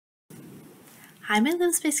Hi, my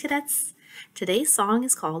little Space Cadets. Today's song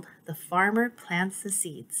is called The Farmer Plants the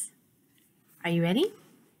Seeds. Are you ready?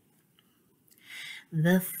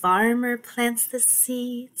 The farmer plants the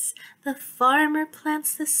seeds, the farmer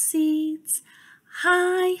plants the seeds.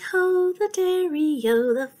 Hi-ho, the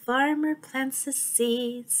dairy-o, the farmer plants the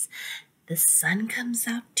seeds. The sun comes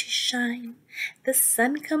out to shine, the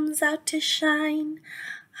sun comes out to shine.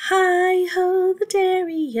 Hi-ho, the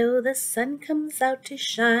dairy-o, the sun comes out to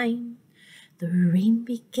shine. The rain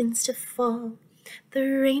begins to fall, the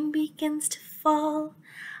rain begins to fall.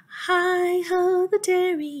 Hi-ho, the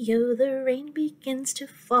dairy-o, the rain begins to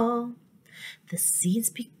fall. The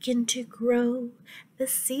seeds begin to grow, the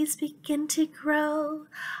seeds begin to grow.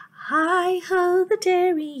 Hi-ho, the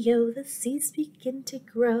dairy-o, the seeds begin to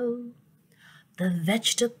grow. The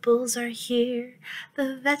vegetables are here,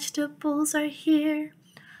 the vegetables are here.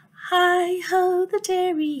 Hi-ho, the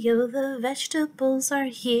dairy-o, the vegetables are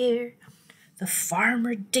here. The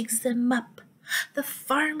farmer digs them up, the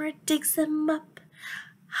farmer digs them up.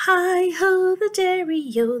 Hi-ho, the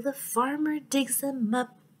dairy-o, the farmer digs them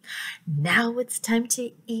up. Now it's time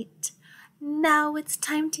to eat, now it's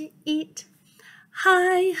time to eat.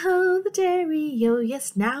 Hi-ho, the dairy-o,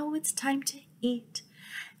 yes, now it's time to eat.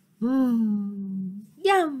 Yum!